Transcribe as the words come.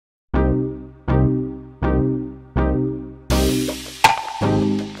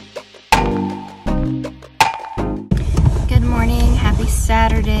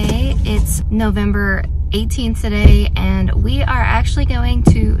November 18th today, and we are actually going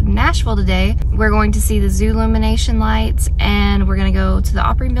to Nashville today. We're going to see the Zoolumination lights, and we're gonna go to the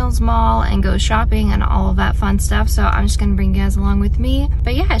Opry Mills Mall and go shopping and all of that fun stuff. So I'm just gonna bring you guys along with me.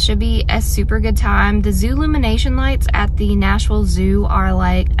 But yeah, it should be a super good time. The Zoolumination lights at the Nashville Zoo are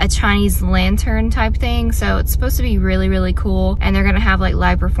like a Chinese lantern type thing, so it's supposed to be really, really cool. And they're gonna have like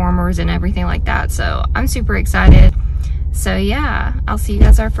live performers and everything like that. So I'm super excited. So yeah, I'll see you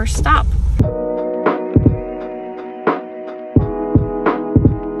guys at our first stop.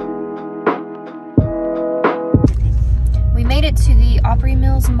 We made it to the Opry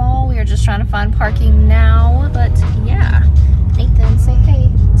Mills Mall. We are just trying to find parking now, but yeah. Nathan, say hey.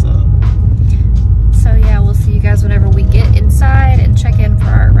 What's up? So yeah, we'll see you guys whenever we get inside and check in for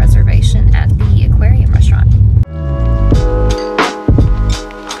our reservation at the aquarium restaurant.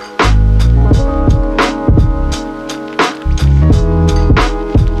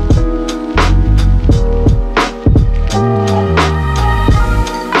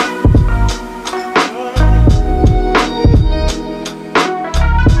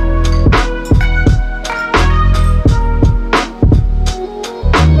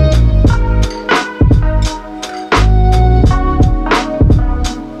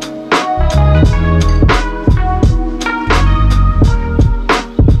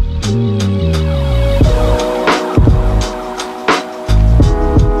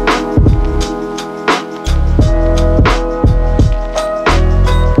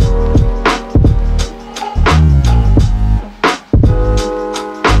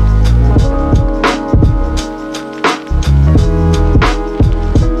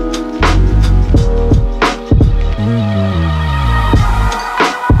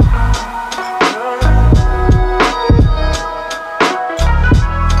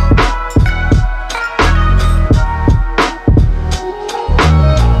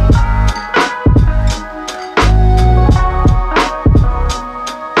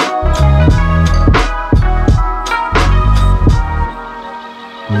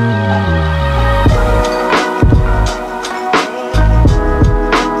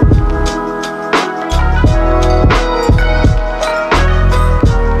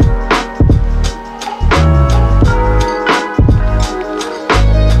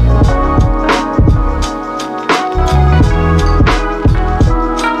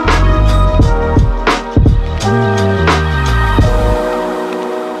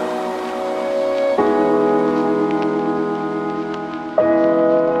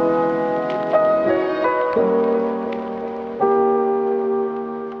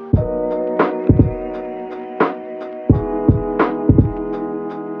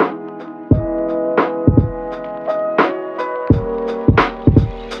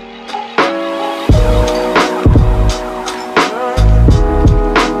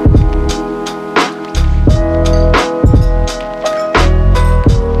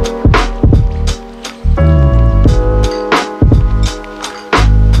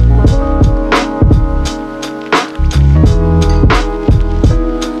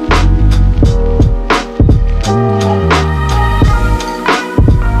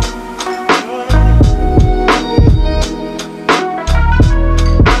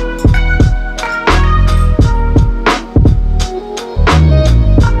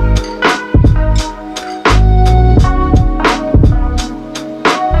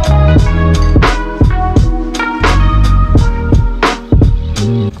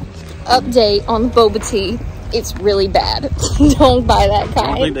 Update on the boba tea. It's really bad. Don't buy that kind. I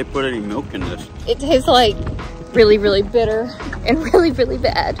don't think they put any milk in this. It tastes like really, really bitter and really, really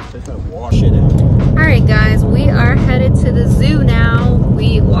bad. Just gotta wash it out. Alright guys, we are headed to the zoo now.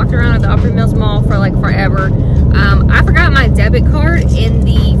 We walked around at the Opry Mills Mall for like forever. I forgot my debit card in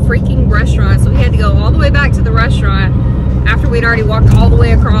the freaking restaurant, so we had to go all the way back to the restaurant after we'd already walked all the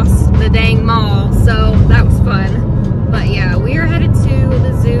way across the dang mall, so that was fun. But yeah, we are headed to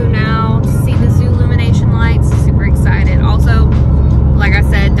the zoo now to see the Zoolumination lights. Super excited. Also, like I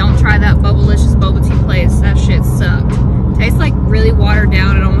said, don't try that Bubblicious boba tea place. That shit sucked. Tastes like really watered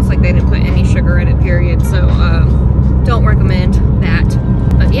down and almost like they didn't put any sugar in it, period. So don't recommend that.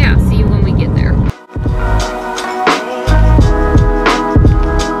 But yeah, see you when we get there.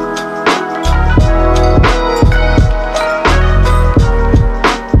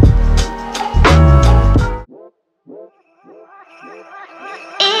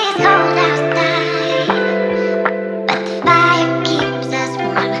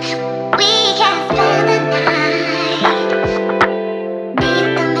 We can spend the night.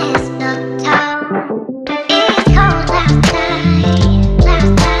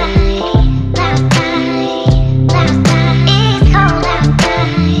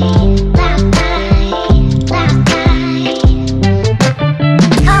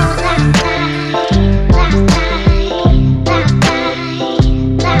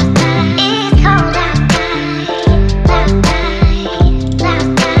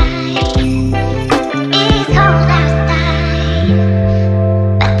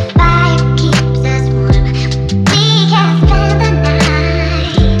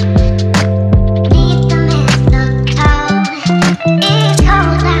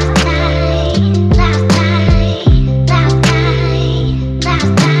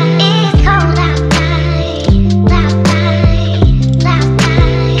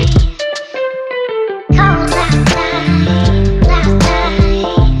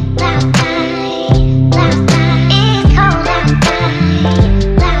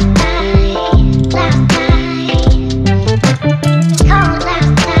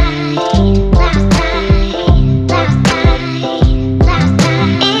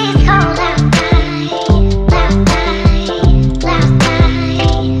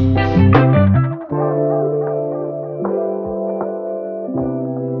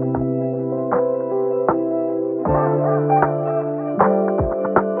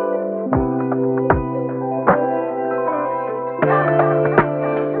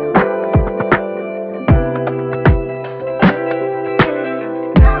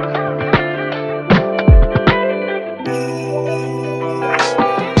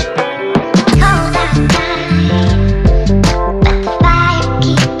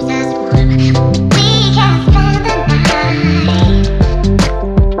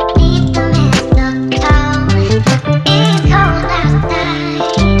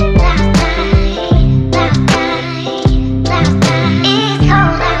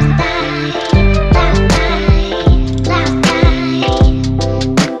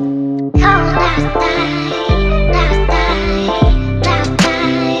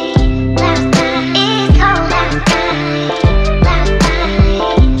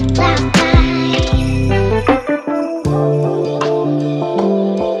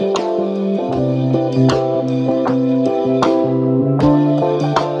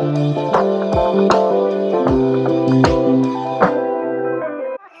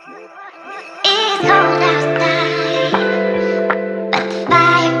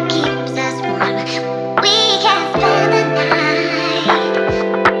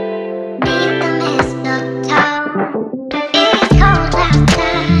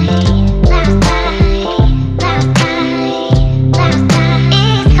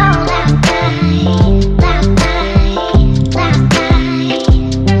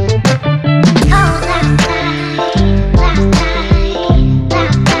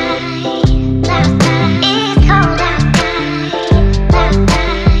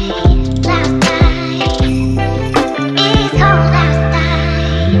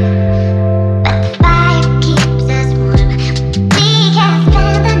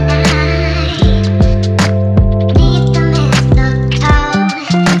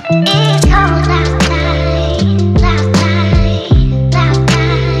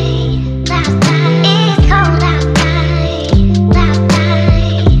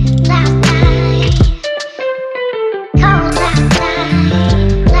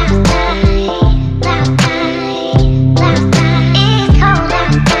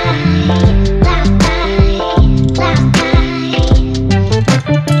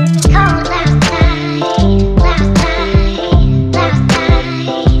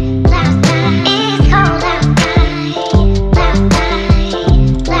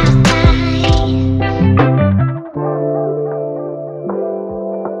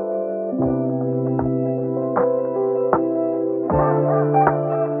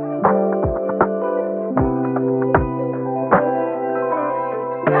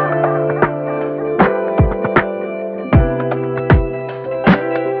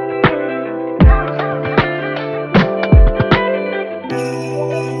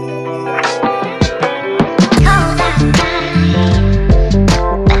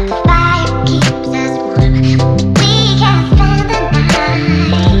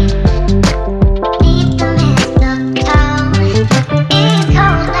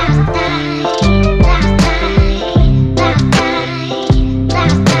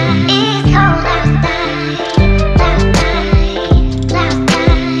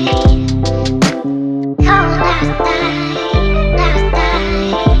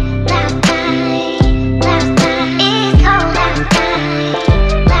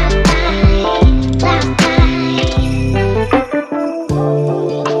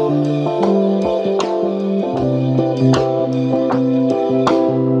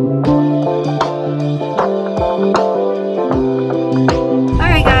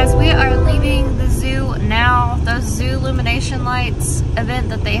 event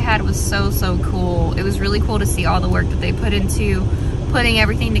that they had was so cool. It was really cool to see all the work that they put into putting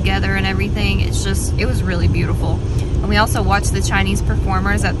everything together and everything. It was really beautiful. And we also watched the Chinese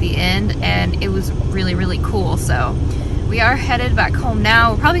performers at the end, and it was really cool. So we are headed back home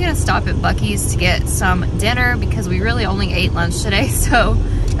now. We're probably gonna stop at Buc-ee's to get some dinner because we really only ate lunch today, so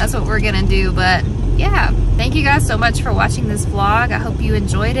that's what we're gonna do. But yeah, thank you guys so much for watching this vlog. I hope you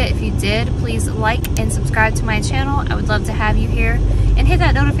enjoyed it. If you did, please like and subscribe to my channel. I would love to have you here, and hit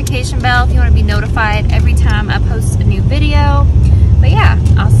that notification bell if you want to be notified every time I post a new video. But yeah,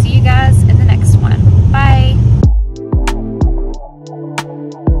 I'll see you guys in the next one. Bye.